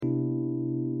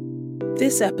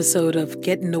This episode of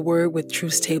Get in the Word with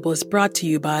Truth Table is brought to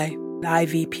you by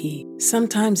IVP.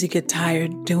 Sometimes you get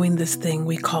tired doing this thing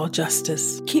we call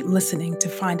justice. Keep listening to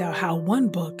find out how one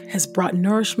book has brought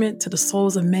nourishment to the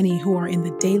souls of many who are in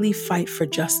the daily fight for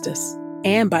justice.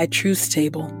 And by Truth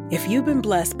Table. If you've been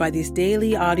blessed by these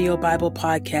daily audio Bible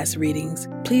podcast readings,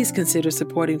 please consider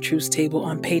supporting Truth Table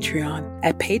on Patreon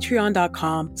at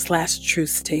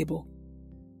patreon.com/truthstable.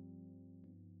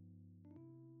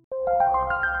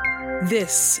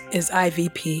 This is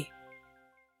IVP.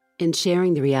 In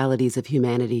sharing the realities of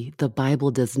humanity, the Bible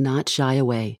does not shy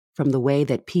away from the way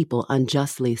that people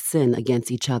unjustly sin against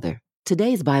each other.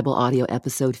 Today's Bible audio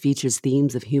episode features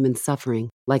themes of human suffering,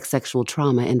 like sexual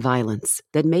trauma and violence,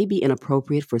 that may be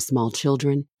inappropriate for small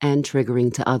children and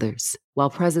triggering to others. While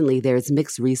presently there is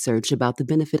mixed research about the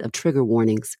benefit of trigger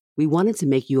warnings, we wanted to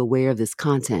make you aware of this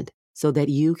content so that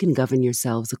you can govern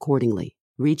yourselves accordingly.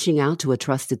 Reaching out to a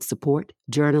trusted support,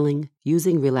 journaling,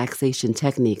 using relaxation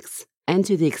techniques, and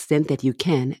to the extent that you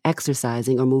can,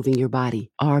 exercising or moving your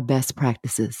body are best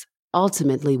practices.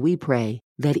 Ultimately, we pray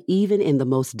that even in the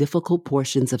most difficult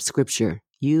portions of Scripture,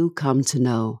 you come to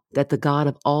know that the God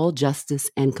of all justice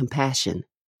and compassion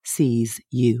sees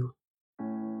you.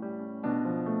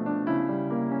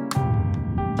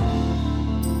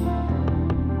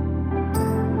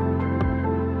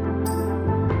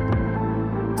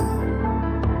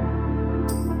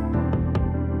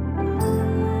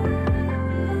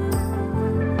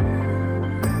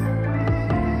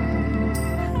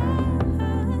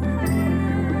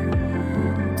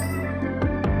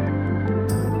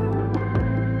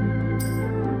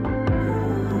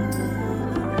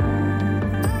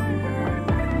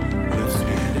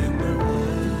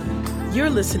 You're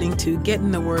listening to Get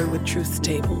in the Word with Truth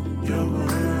Table. Your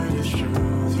word is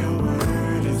truth, your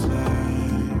word is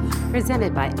life.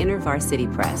 Presented by InterVarsity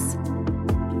Press.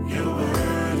 Your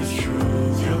word is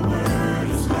truth, your word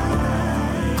is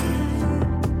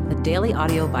life. A daily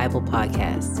audio Bible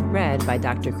podcast read by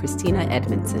Dr. Christina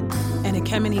Edmondson And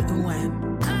Ekemini Uwan.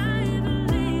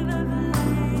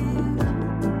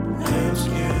 Let's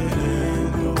get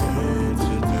in the word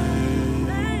today.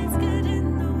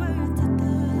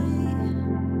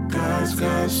 God's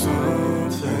got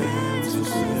something to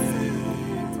say.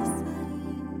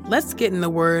 Let's get in the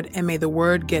Word, and may the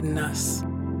Word get in us.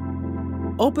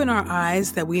 Open our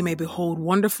eyes that we may behold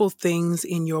wonderful things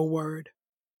in your Word.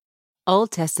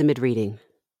 Old Testament reading,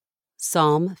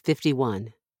 Psalm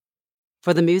 51.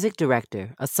 For the music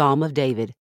director, a psalm of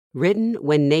David, written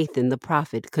when Nathan the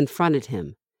prophet confronted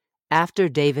him after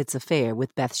David's affair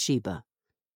with Bathsheba.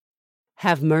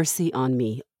 Have mercy on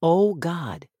me, O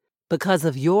God, because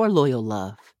of your loyal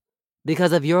love,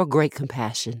 because of your great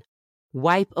compassion.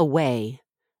 Wipe away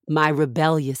my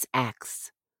rebellious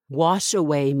acts. Wash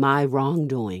away my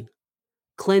wrongdoing.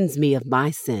 Cleanse me of my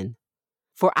sin,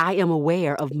 for I am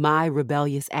aware of my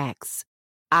rebellious acts.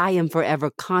 I am forever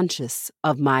conscious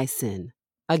of my sin.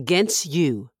 Against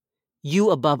you,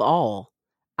 you above all,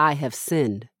 I have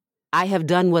sinned. I have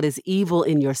done what is evil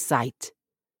in your sight.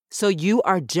 So you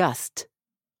are just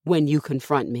when you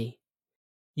confront me.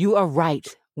 You are right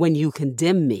when you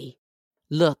condemn me.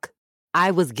 Look,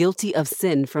 I was guilty of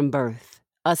sin from birth,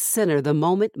 a sinner the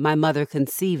moment my mother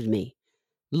conceived me.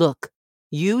 Look,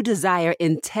 you desire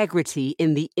integrity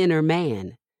in the inner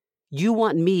man. You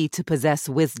want me to possess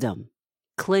wisdom.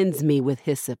 Cleanse me with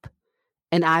hyssop,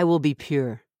 and I will be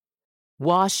pure.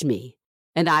 Wash me,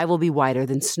 and I will be whiter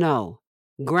than snow.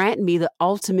 Grant me the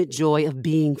ultimate joy of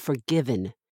being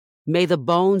forgiven. May the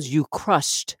bones you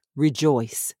crushed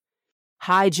rejoice.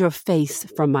 Hide your face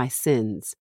from my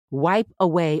sins. Wipe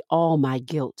away all my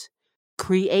guilt.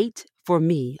 Create for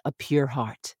me a pure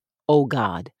heart, O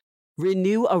God.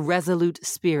 Renew a resolute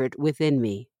spirit within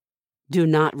me. Do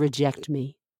not reject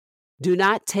me. Do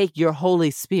not take your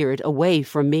Holy Spirit away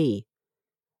from me.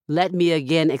 Let me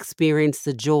again experience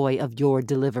the joy of your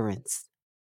deliverance.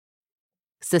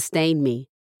 Sustain me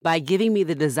by giving me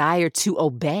the desire to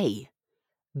obey.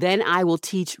 Then I will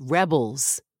teach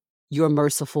rebels your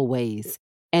merciful ways,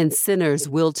 and sinners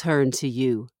will turn to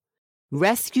you.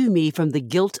 Rescue me from the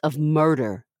guilt of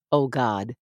murder, O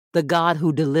God, the God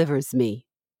who delivers me.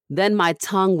 Then my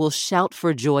tongue will shout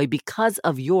for joy because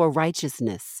of your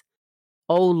righteousness.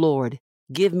 O Lord,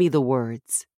 give me the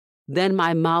words. Then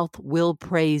my mouth will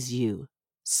praise you.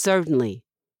 Certainly,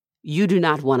 you do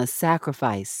not want a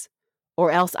sacrifice, or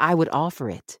else I would offer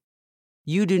it.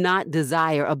 You do not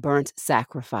desire a burnt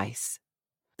sacrifice.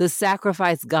 The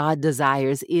sacrifice God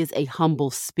desires is a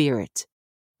humble spirit.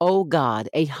 O God,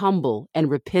 a humble and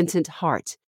repentant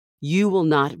heart you will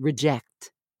not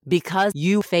reject. Because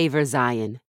you favor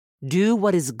Zion, do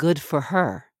what is good for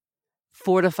her.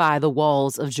 Fortify the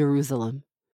walls of Jerusalem.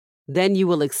 Then you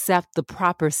will accept the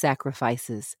proper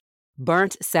sacrifices,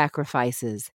 burnt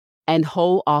sacrifices, and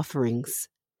whole offerings.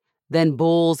 Then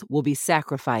bulls will be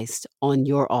sacrificed on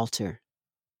your altar.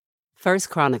 1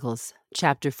 Chronicles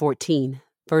chapter 14,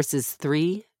 verses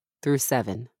 3 through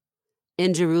 7.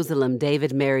 In Jerusalem,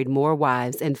 David married more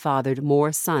wives and fathered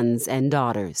more sons and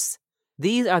daughters.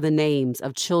 These are the names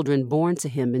of children born to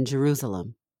him in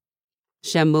Jerusalem: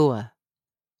 Shammua,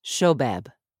 Shobab,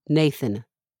 Nathan,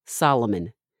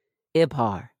 Solomon,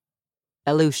 Ibhar,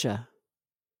 Elusha,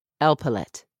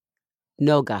 Elpalet,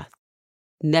 Nogath,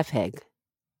 Nepheg,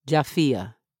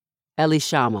 Japhia,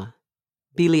 Elishama,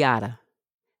 Beliada,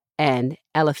 and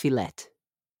Eliphelet.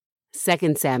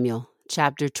 2 Samuel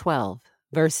chapter 12,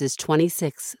 verses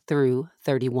 26 through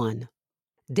 31.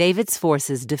 David's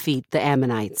forces defeat the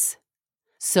Ammonites.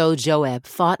 So Joab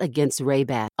fought against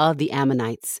Rabbah of the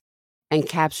Ammonites and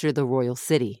captured the royal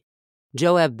city.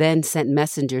 Joab then sent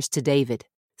messengers to David,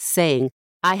 saying,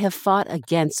 I have fought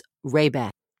against Rabbah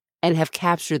and have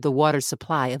captured the water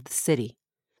supply of the city.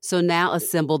 So now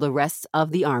assemble the rest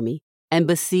of the army and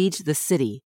besiege the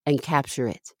city and capture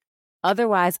it.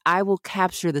 Otherwise I will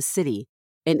capture the city,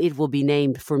 and it will be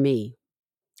named for me.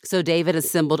 So David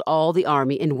assembled all the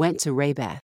army and went to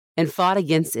Rabbah and fought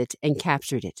against it and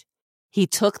captured it. He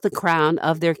took the crown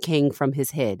of their king from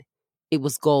his head. It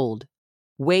was gold,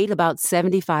 weighed about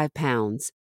 75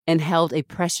 pounds, and held a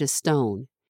precious stone,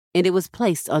 and it was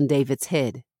placed on David's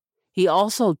head. He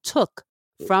also took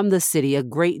from the city a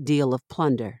great deal of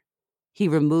plunder. He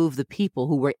removed the people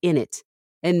who were in it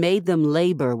and made them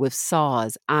labor with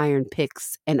saws, iron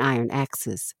picks, and iron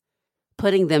axes,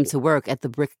 putting them to work at the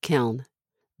brick kiln.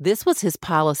 This was his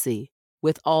policy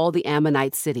with all the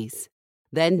Ammonite cities.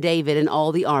 Then David and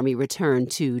all the army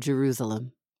returned to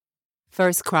Jerusalem.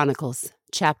 1 Chronicles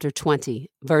chapter 20,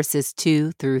 verses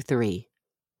 2 through 3.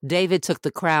 David took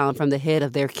the crown from the head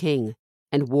of their king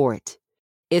and wore it.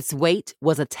 Its weight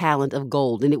was a talent of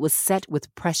gold, and it was set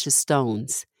with precious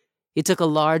stones. He took a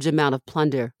large amount of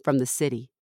plunder from the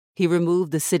city. He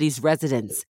removed the city's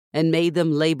residents and made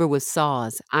them labor with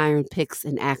saws, iron picks,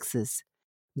 and axes.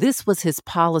 This was his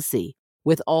policy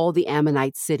with all the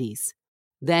Ammonite cities.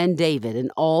 Then David and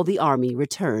all the army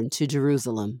returned to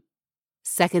Jerusalem.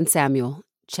 2 Samuel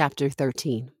chapter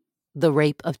 13. The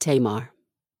rape of Tamar.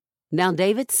 Now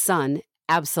David's son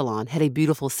Absalom had a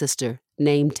beautiful sister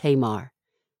named Tamar.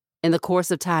 In the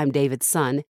course of time, David's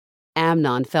son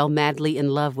Amnon fell madly in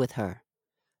love with her.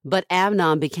 But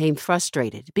Amnon became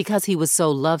frustrated because he was so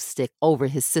lovesick over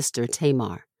his sister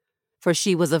Tamar, for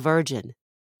she was a virgin,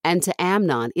 and to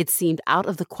Amnon it seemed out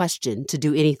of the question to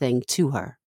do anything to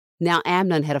her. Now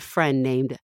Amnon had a friend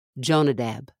named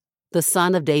Jonadab, the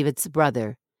son of David's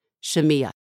brother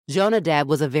Shimei. Jonadab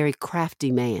was a very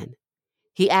crafty man.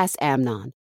 He asked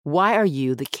Amnon, "Why are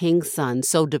you, the king's son,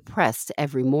 so depressed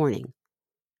every morning?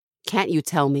 Can't you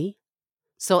tell me?"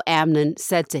 So Amnon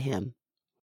said to him,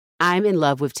 "I'm in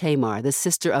love with Tamar, the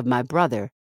sister of my brother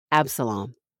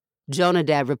Absalom."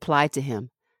 Jonadab replied to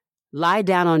him, "Lie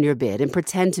down on your bed and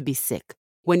pretend to be sick.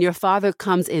 When your father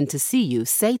comes in to see you,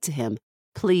 say to him,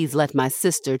 'Please let my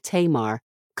sister Tamar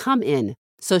come in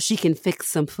so she can fix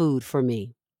some food for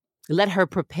me. Let her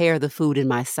prepare the food in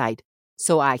my sight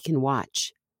so I can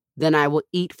watch. Then I will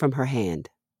eat from her hand."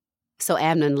 So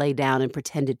Amnon lay down and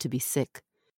pretended to be sick.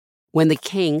 When the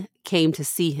king came to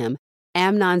see him,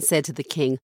 Amnon said to the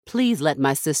king, "Please let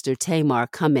my sister Tamar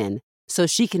come in so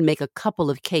she can make a couple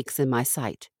of cakes in my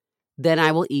sight. Then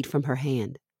I will eat from her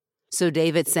hand." So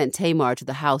David sent Tamar to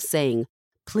the house, saying,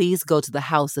 "Please go to the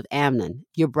house of Amnon,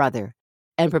 your brother,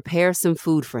 and prepare some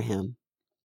food for him."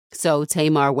 So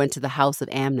Tamar went to the house of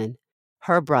Amnon,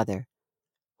 her brother,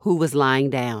 who was lying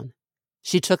down.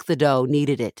 She took the dough,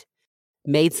 kneaded it,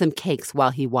 made some cakes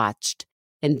while he watched,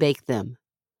 and baked them.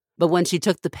 But when she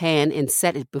took the pan and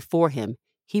set it before him,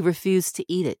 he refused to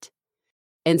eat it.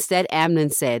 Instead,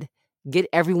 Amnon said, "Get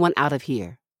everyone out of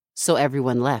here." So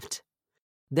everyone left.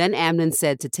 Then Amnon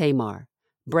said to Tamar,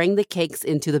 "Bring the cakes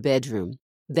into the bedroom.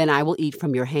 Then I will eat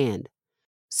from your hand."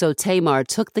 So Tamar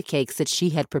took the cakes that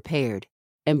she had prepared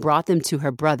and brought them to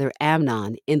her brother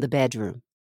Amnon in the bedroom.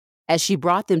 As she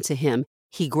brought them to him,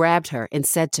 he grabbed her and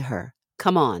said to her,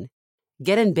 "Come on,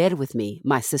 get in bed with me,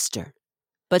 my sister."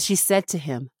 But she said to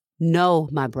him, "No,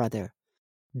 my brother,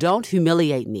 don't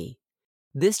humiliate me.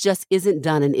 This just isn't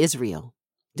done in Israel.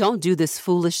 Don't do this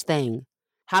foolish thing.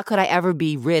 How could I ever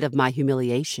be rid of my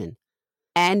humiliation?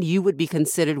 And you would be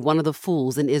considered one of the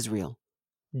fools in Israel.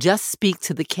 Just speak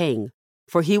to the king,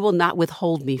 for he will not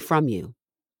withhold me from you."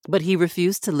 But he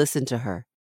refused to listen to her.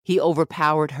 He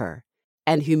overpowered her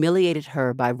and humiliated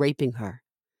her by raping her.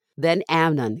 Then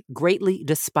Amnon greatly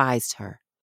despised her.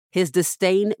 His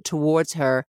disdain towards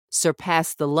her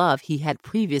surpassed the love he had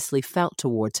previously felt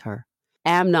towards her.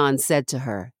 Amnon said to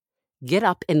her, "Get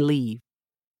up and leave."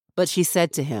 But she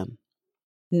said to him,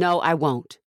 "No, I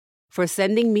won't. For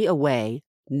sending me away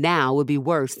now would be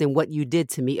worse than what you did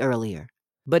to me earlier."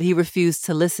 But he refused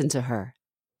to listen to her.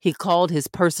 He called his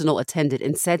personal attendant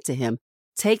and said to him,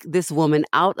 "Take this woman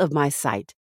out of my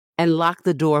sight and lock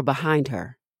the door behind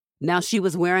her." Now she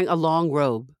was wearing a long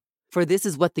robe, for this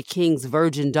is what the king's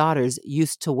virgin daughters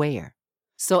used to wear.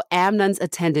 So Amnon's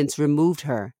attendants removed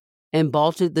her and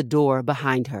bolted the door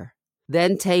behind her.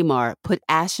 Then Tamar put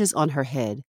ashes on her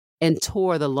head and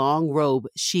tore the long robe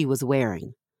she was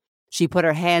wearing. She put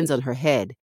her hands on her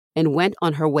head and went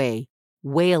on her way,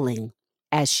 wailing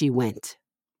as she went.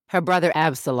 Her brother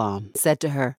Absalom said to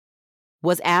her,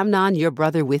 "Was Amnon your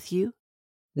brother with you?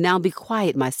 Now be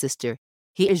quiet, my sister.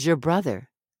 He is your brother.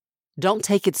 Don't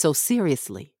take it so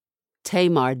seriously."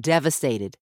 Tamar,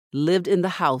 devastated, lived in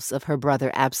the house of her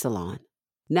brother Absalom.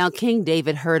 Now King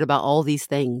David heard about all these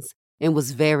things and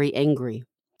was very angry.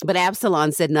 But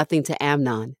Absalom said nothing to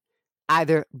Amnon,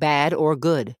 either bad or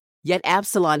good. Yet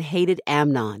Absalom hated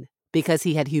Amnon because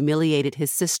he had humiliated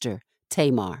his sister,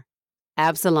 Tamar.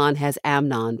 Absalom has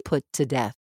Amnon put to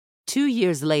death. 2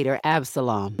 years later,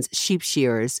 Absalom's sheep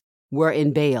shearers were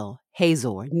in Baal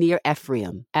Hazor, near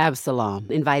Ephraim.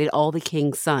 Absalom invited all the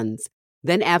king's sons.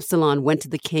 Then Absalom went to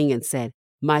the king and said,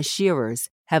 "My shearers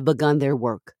have begun their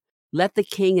work. Let the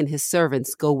king and his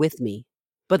servants go with me."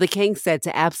 But the king said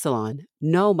to Absalom,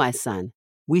 "No, my son,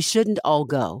 we shouldn't all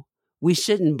go. We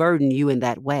shouldn't burden you in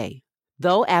that way."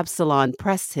 Though Absalom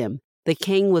pressed him, the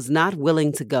king was not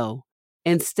willing to go.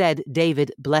 Instead,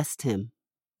 David blessed him.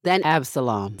 Then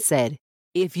Absalom said,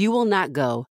 "If you will not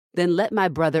go, then let my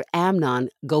brother Amnon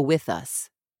go with us."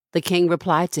 The king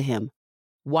replied to him,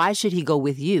 "Why should he go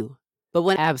with you?" But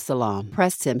when Absalom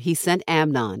pressed him, he sent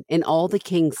Amnon and all the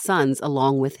king's sons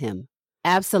along with him.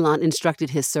 Absalom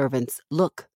instructed his servants,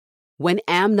 "Look, when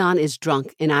Amnon is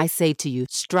drunk and I say to you,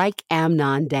 'Strike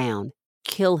Amnon down,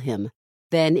 kill him,'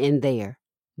 then and there.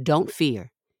 Don't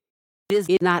fear. It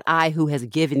is not I who has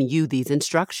given you these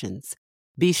instructions.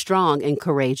 Be strong and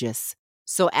courageous."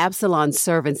 So Absalom's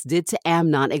servants did to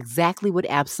Amnon exactly what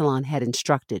Absalom had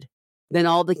instructed. Then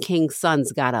all the king's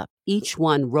sons got up. Each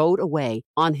one rode away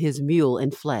on his mule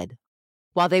and fled.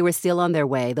 While they were still on their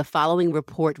way, the following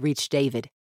report reached David.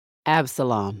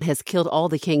 "Absalom has killed all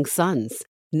the king's sons.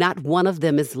 Not one of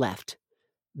them is left."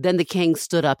 Then the king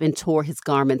stood up and tore his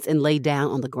garments and lay down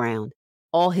on the ground.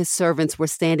 All his servants were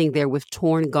standing there with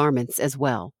torn garments as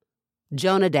well.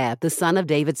 Jonadab, the son of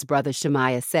David's brother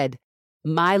Shemaiah, said,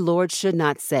 "My lord should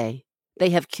not say,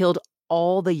 'They have killed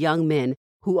all the young men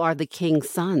who are the king's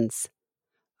sons,'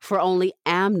 for only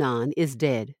Amnon is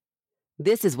dead."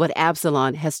 This is what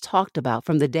Absalom has talked about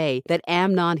from the day that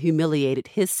Amnon humiliated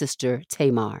his sister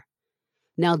Tamar.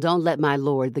 Now don't let my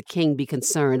lord the king be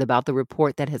concerned about the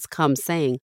report that has come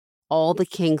saying, 'All the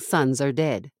king's sons are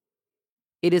dead.'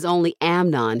 It is only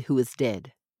Amnon who is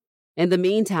dead." In the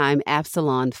meantime,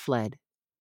 Absalom fled.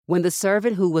 When the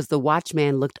servant who was the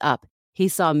watchman looked up, he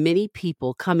saw many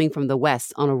people coming from the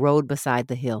west on a road beside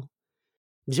the hill.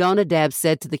 Jonadab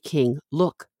said to the king,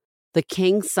 "Look, the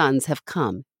king's sons have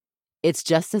come. It's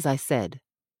just as I said."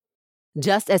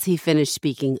 Just as he finished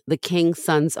speaking, the king's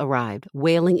sons arrived,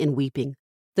 wailing and weeping.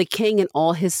 The king and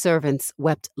all his servants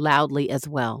wept loudly as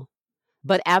well.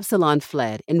 But Absalom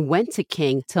fled and went to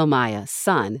King Talmai,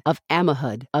 son of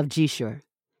Ammihud of Geshur.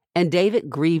 And David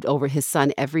grieved over his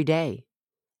son every day.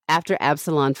 After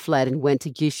Absalom fled and went to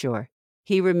Geshur,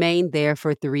 he remained there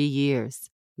for 3 years.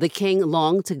 The king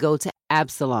longed to go to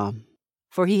Absalom,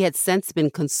 for he had since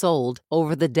been consoled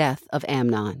over the death of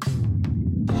Amnon.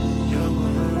 Your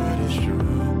word is true.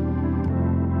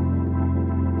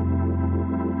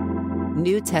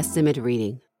 New Testament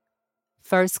reading.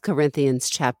 1 Corinthians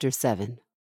chapter 7.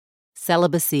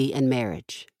 Celibacy and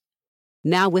marriage.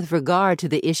 Now with regard to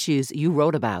the issues you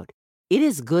wrote about, it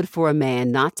is good for a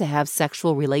man not to have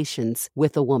sexual relations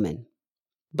with a woman.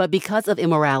 But because of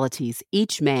immoralities,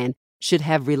 each man should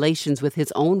have relations with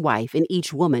his own wife and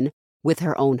each woman with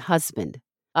her own husband.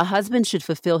 A husband should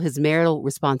fulfill his marital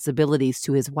responsibilities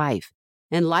to his wife,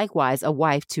 and likewise a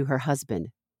wife to her husband.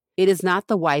 It is not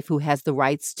the wife who has the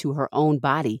rights to her own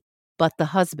body, but the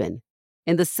husband.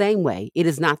 In the same way, it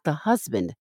is not the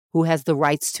husband who has the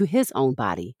rights to his own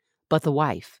body, but the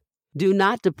wife. Do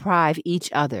not deprive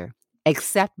each other,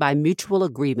 except by mutual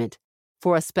agreement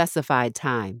for a specified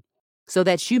time, so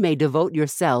that you may devote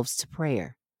yourselves to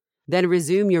prayer. Then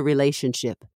resume your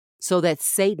relationship, so that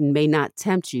Satan may not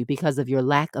tempt you because of your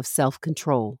lack of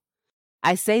self-control.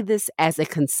 I say this as a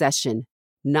concession,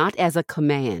 not as a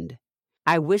command.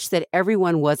 I wish that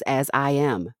everyone was as I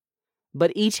am,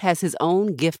 but each has his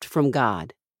own gift from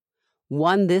God.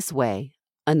 One this way,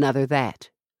 another that.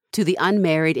 To the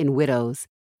unmarried and widows,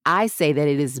 I say that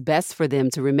it is best for them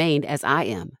to remain as I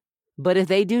am. But if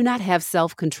they do not have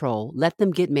self-control, let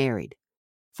them get married.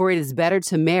 For it is better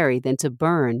to marry than to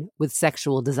burn with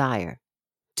sexual desire.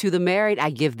 To the married I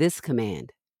give this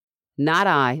command, not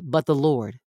I, but the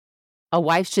Lord. A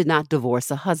wife should not divorce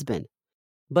a husband.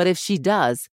 But if she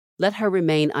does, let her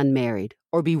remain unmarried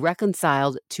or be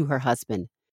reconciled to her husband.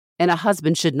 And a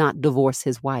husband should not divorce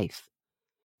his wife.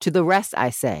 To the rest I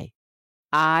say,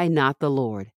 I, not the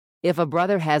Lord. If a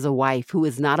brother has a wife who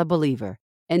is not a believer,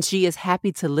 and she is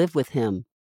happy to live with him,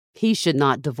 he should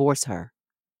not divorce her.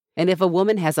 And if a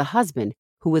woman has a husband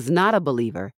who is not a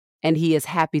believer, and he is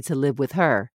happy to live with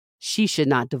her, she should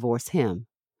not divorce him.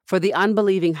 For the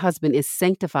unbelieving husband is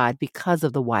sanctified because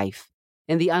of the wife,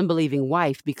 and the unbelieving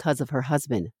wife because of her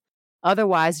husband.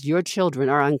 Otherwise your children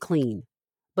are unclean,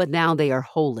 but now they are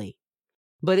holy.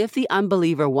 But if the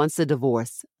unbeliever wants a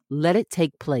divorce, let it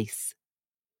take place.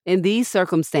 In these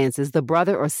circumstances, the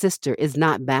brother or sister is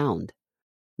not bound.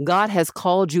 God has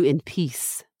called you in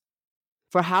peace.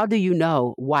 For how do you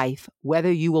know, wife,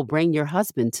 whether you will bring your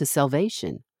husband to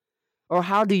salvation? Or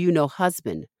how do you know,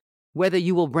 husband, whether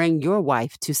you will bring your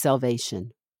wife to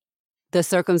salvation? The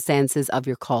circumstances of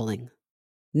your calling.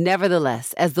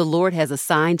 Nevertheless, as the Lord has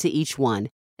assigned to each one,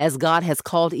 as God has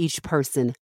called each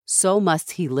person, so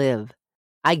must he live.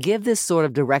 I give this sort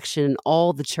of direction in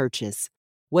all the churches.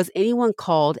 Was anyone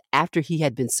called after he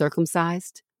had been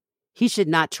circumcised? He should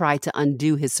not try to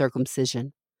undo his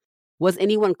circumcision. Was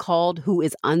anyone called who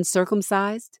is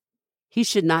uncircumcised? He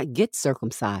should not get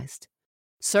circumcised.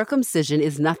 Circumcision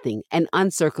is nothing, and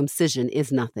uncircumcision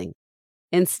is nothing.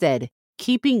 Instead,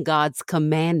 keeping God's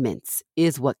commandments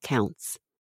is what counts.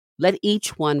 Let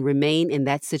each one remain in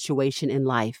that situation in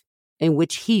life in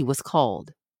which he was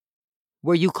called.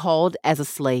 Were you called as a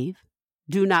slave?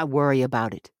 Do not worry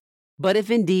about it. But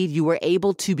if indeed you were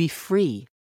able to be free,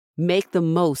 make the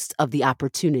most of the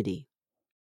opportunity.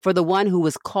 For the one who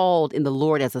was called in the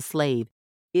Lord as a slave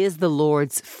is the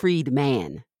Lord's freed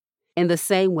man. In the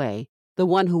same way, the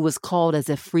one who was called as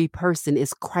a free person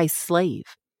is Christ's slave.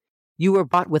 You were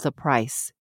bought with a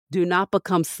price. Do not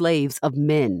become slaves of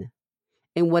men.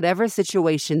 In whatever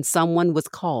situation someone was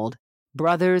called,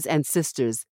 brothers and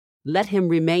sisters, let him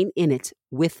remain in it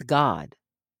with God.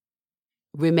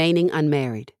 Remaining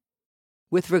unmarried.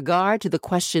 With regard to the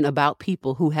question about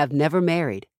people who have never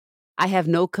married, I have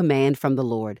no command from the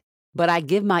Lord, but I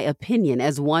give my opinion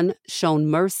as one shown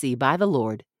mercy by the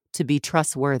Lord to be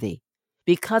trustworthy.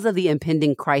 Because of the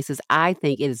impending crisis, I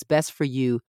think it is best for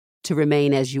you to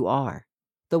remain as you are.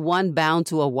 The one bound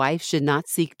to a wife should not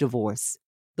seek divorce.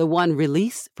 The one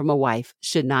released from a wife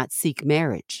should not seek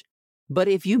marriage. But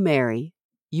if you marry,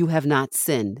 you have not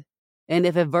sinned. And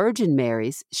if a virgin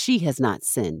marries, she has not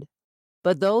sinned.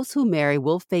 But those who marry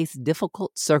will face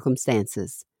difficult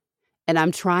circumstances. And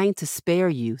I'm trying to spare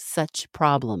you such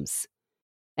problems.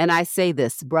 And I say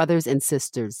this, brothers and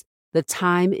sisters, the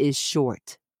time is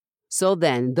short. So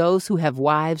then, those who have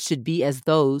wives should be as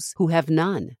those who have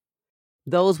none.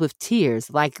 Those with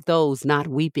tears like those not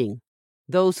weeping.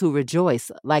 Those who rejoice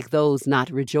like those not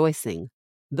rejoicing.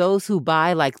 Those who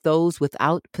buy like those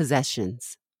without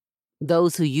possessions.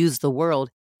 Those who use the world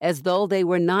as though they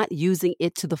were not using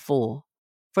it to the full.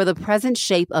 For the present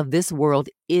shape of this world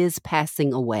is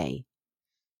passing away.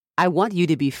 I want you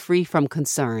to be free from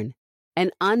concern.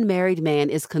 An unmarried man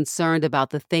is concerned about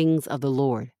the things of the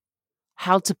Lord,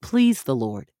 how to please the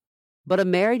Lord. But a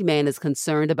married man is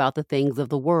concerned about the things of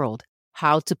the world,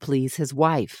 how to please his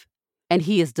wife. And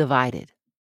he is divided.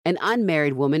 An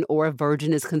unmarried woman or a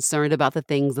virgin is concerned about the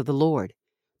things of the Lord,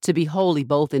 to be holy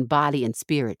both in body and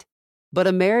spirit. But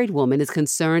a married woman is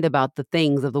concerned about the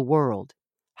things of the world,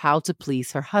 how to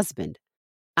please her husband.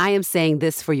 I am saying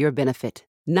this for your benefit,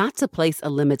 not to place a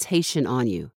limitation on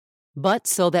you, but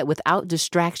so that without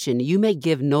distraction you may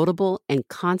give notable and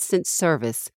constant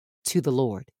service to the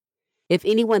Lord. If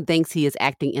anyone thinks he is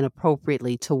acting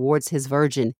inappropriately towards his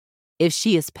virgin, if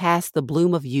she is past the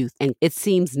bloom of youth and it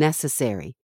seems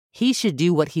necessary, he should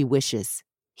do what he wishes.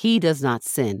 He does not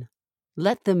sin.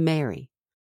 Let them marry.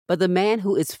 But the man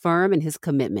who is firm in his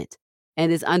commitment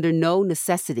and is under no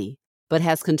necessity, but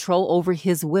has control over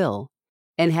his will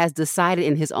and has decided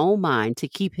in his own mind to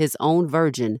keep his own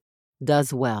virgin,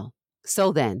 does well.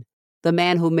 So then, the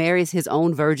man who marries his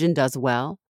own virgin does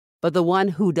well, but the one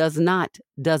who does not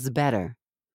does better.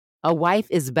 A wife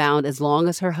is bound as long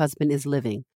as her husband is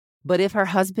living, but if her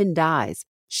husband dies,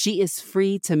 She is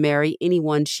free to marry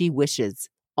anyone she wishes,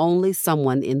 only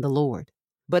someone in the Lord.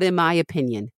 But in my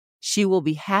opinion, she will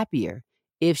be happier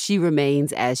if she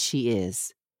remains as she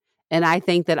is. And I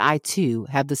think that I too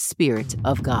have the Spirit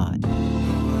of God.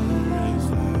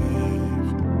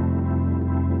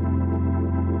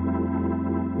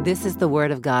 This is the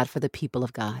word of God for the people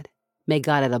of God. May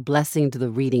God add a blessing to the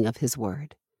reading of his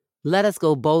word. Let us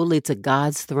go boldly to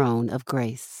God's throne of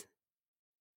grace.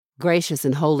 Gracious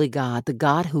and holy God, the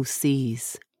God who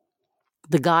sees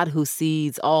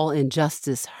all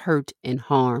injustice, hurt, and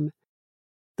harm,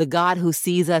 the God who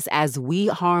sees us as we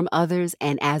harm others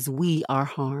and as we are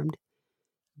harmed.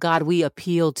 God, we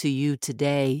appeal to you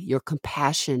today, your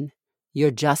compassion, your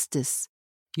justice,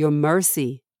 your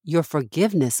mercy, your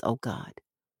forgiveness, O God.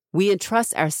 We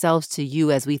entrust ourselves to you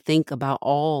as we think about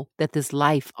all that this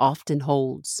life often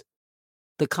holds,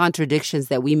 the contradictions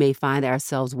that we may find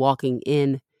ourselves walking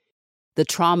in, the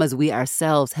traumas we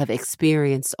ourselves have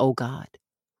experienced, O God.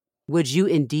 Would you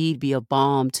indeed be a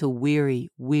balm to weary,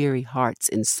 weary hearts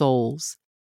and souls?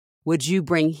 Would you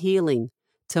bring healing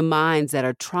to minds that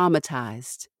are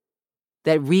traumatized,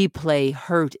 that replay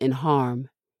hurt and harm,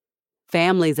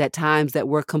 families at times that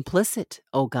were complicit,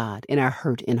 O God, in our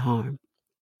hurt and harm?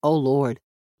 O Lord,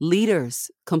 leaders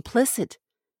complicit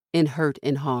in hurt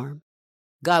and harm.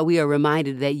 God, we are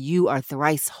reminded that you are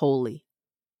thrice holy,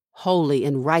 holy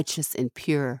and righteous and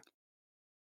pure,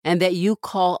 and that you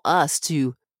call us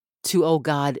to, O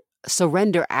God,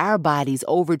 surrender our bodies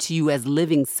over to you as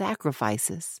living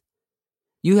sacrifices.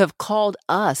 You have called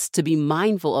us to be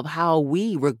mindful of how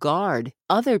we regard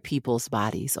other people's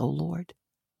bodies, O Lord.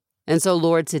 And so,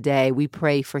 Lord, today we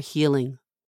pray for healing.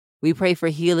 We pray for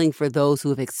healing for those who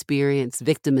have experienced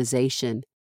victimization,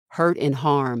 hurt and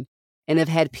harm, and have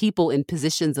had people in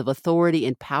positions of authority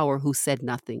and power who said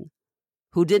nothing,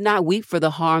 who did not weep for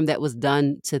the harm that was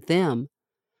done to them,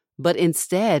 but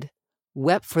instead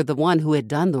wept for the one who had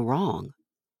done the wrong.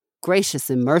 Gracious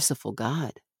and merciful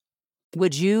God,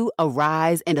 would you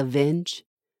arise and avenge?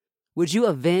 Would you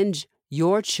avenge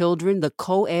your children, the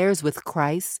co-heirs with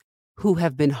Christ, who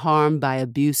have been harmed by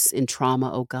abuse and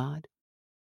trauma, O God?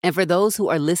 And for those who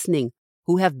are listening,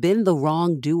 who have been the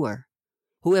wrongdoer,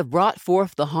 who have brought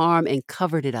forth the harm and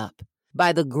covered it up,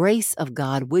 by the grace of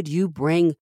God, would you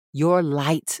bring your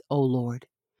light, O Lord?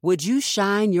 Would you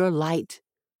shine your light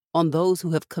on those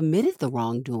who have committed the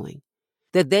wrongdoing,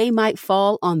 that they might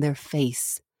fall on their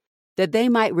face, that they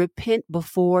might repent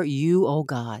before you, O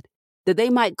God, that they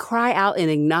might cry out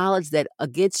and acknowledge that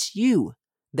against you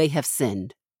they have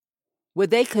sinned?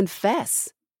 Would they confess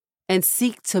and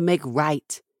seek to make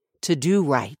right, to do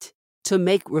right, to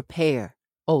make repair,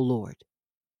 O Lord?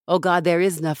 O God, there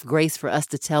is enough grace for us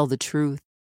to tell the truth,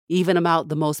 even about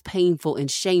the most painful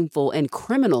and shameful and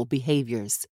criminal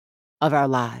behaviors of our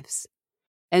lives.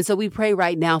 And so we pray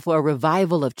right now for a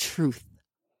revival of truth,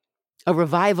 a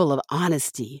revival of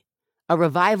honesty, a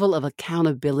revival of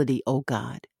accountability, O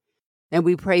God. And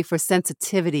we pray for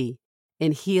sensitivity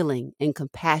and healing and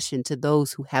compassion to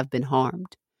those who have been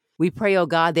harmed. We pray, O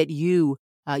God, that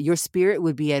your spirit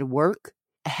would be at work,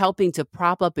 helping to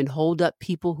prop up and hold up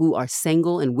people who are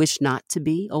single and wish not to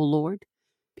be, O Lord.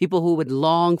 People who would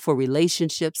long for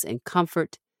relationships and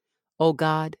comfort, O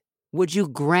God. Would you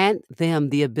grant them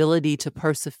the ability to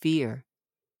persevere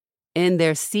in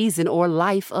their season or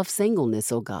life of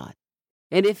singleness, O God?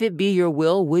 And if it be your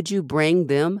will, would you bring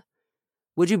them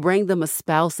a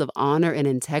spouse of honor and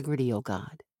integrity, O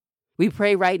God? We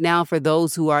pray right now for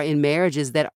those who are in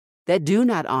marriages that do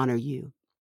not honor you,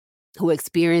 who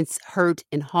experience hurt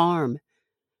and harm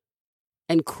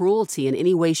and cruelty in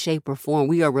any way, shape, or form.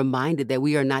 We are reminded that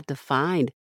we are not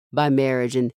defined by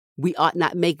marriage, and we ought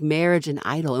not make marriage an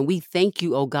idol. And we thank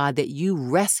you, O God, that you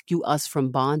rescue us from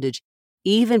bondage,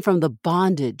 even from the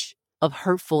bondage of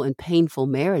hurtful and painful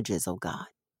marriages, O God.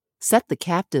 Set the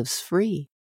captives free.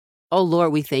 O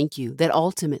Lord, we thank you that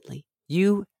ultimately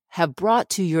you have brought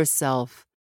to yourself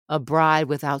a bride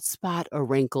without spot or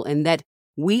wrinkle, and that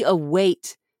we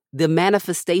await the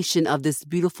manifestation of this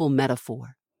beautiful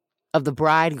metaphor of the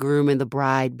bridegroom and the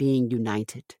bride being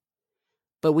united.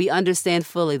 But we understand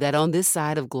fully that on this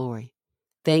side of glory,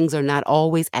 things are not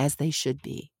always as they should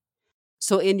be.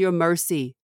 So in your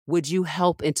mercy, would you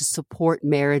help and to support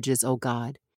marriages, O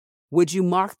God? Would you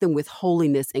mark them with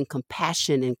holiness and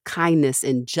compassion and kindness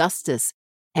and justice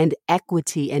and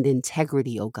equity and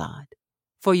integrity, O God,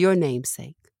 for your name's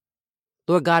sake?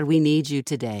 Lord God, we need you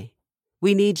today.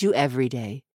 We need you every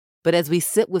day. But as we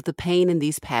sit with the pain in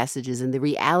these passages and the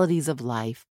realities of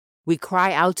life, we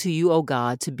cry out to you, O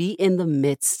God, to be in the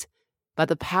midst by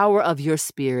the power of your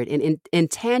Spirit in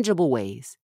intangible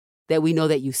ways, that we know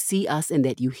that you see us and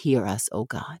that you hear us, O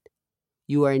God.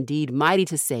 You are indeed mighty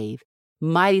to save,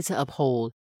 mighty to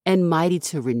uphold, and mighty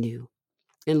to renew.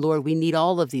 And Lord, we need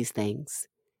all of these things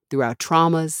through our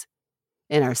traumas,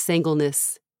 in our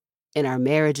singleness, in our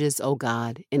marriages, oh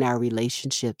God, in our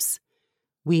relationships.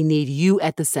 We need you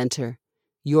at the center,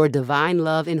 your divine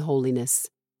love and holiness,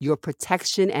 your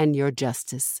protection and your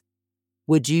justice.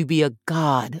 Would you be a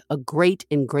God, a great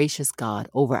and gracious God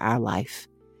over our life?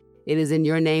 It is in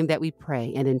your name that we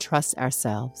pray and entrust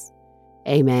ourselves.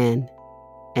 Amen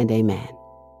and amen.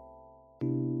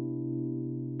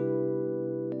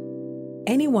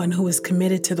 Anyone who is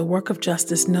committed to the work of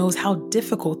justice knows how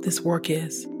difficult this work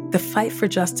is. The fight for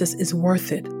justice is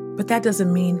worth it, but that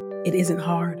doesn't mean it isn't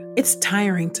hard. It's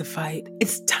tiring to fight.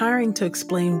 It's tiring to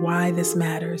explain why this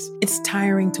matters. It's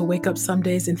tiring to wake up some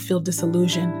days and feel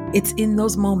disillusioned. It's in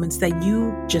those moments that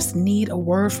you just need a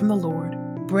word from the Lord.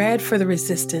 Bread for the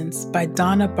Resistance by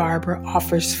Donna Barber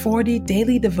offers 40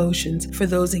 daily devotions for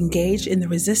those engaged in the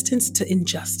resistance to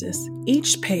injustice.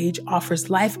 Each page offers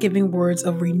life-giving words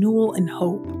of renewal and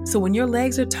hope. So when your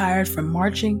legs are tired from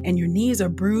marching and your knees are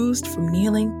bruised from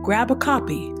kneeling, grab a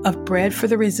copy of Bread for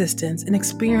the Resistance and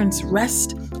experience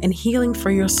rest and healing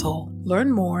for your soul.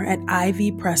 Learn more at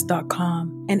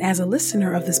ivpress.com. And as a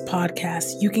listener of this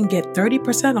podcast, you can get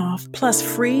 30% off plus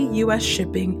free U.S.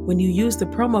 shipping when you use the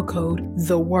promo code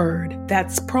THEWORD.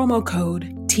 That's promo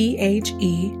code THEWORD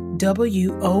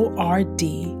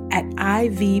at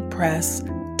ivpress.com.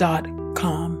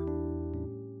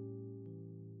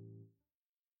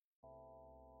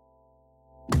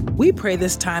 We pray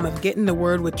this time of Getting the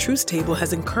Word with Truth Table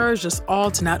has encouraged us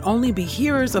all to not only be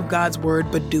hearers of God's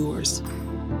Word, but doers.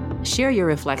 Share your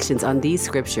reflections on these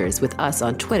scriptures with us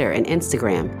on Twitter and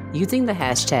Instagram using the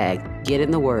hashtag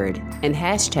 #GetInTheWord and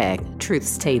hashtag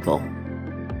 #TruthsTable.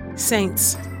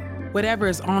 Saints, whatever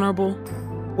is honorable,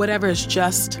 whatever is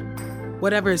just,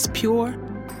 whatever is pure,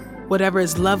 whatever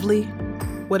is lovely,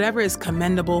 whatever is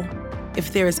commendable,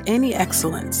 if there is any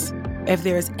excellence, if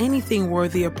there is anything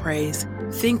worthy of praise,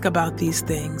 think about these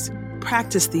things,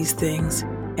 practice these things,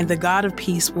 and the God of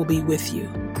peace will be with you.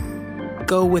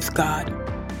 Go with God.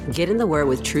 Get in the Word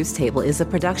with Truth Table is a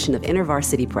production of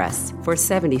InterVarsity Press. For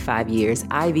 75 years,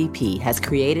 IVP has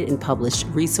created and published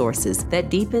resources that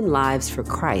deepen lives for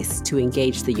Christ to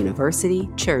engage the university,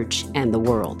 church, and the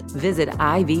world. Visit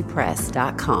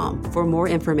ivpress.com for more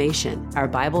information. Our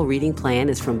Bible reading plan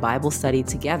is from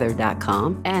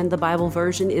BibleStudyTogether.com, and the Bible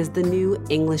version is the New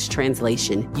English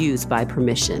translation used by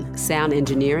permission. Sound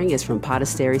engineering is from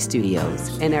Podastery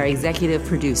Studios, and our executive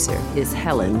producer is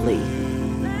Helen Lee.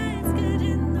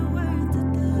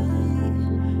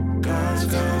 God's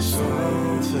got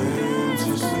something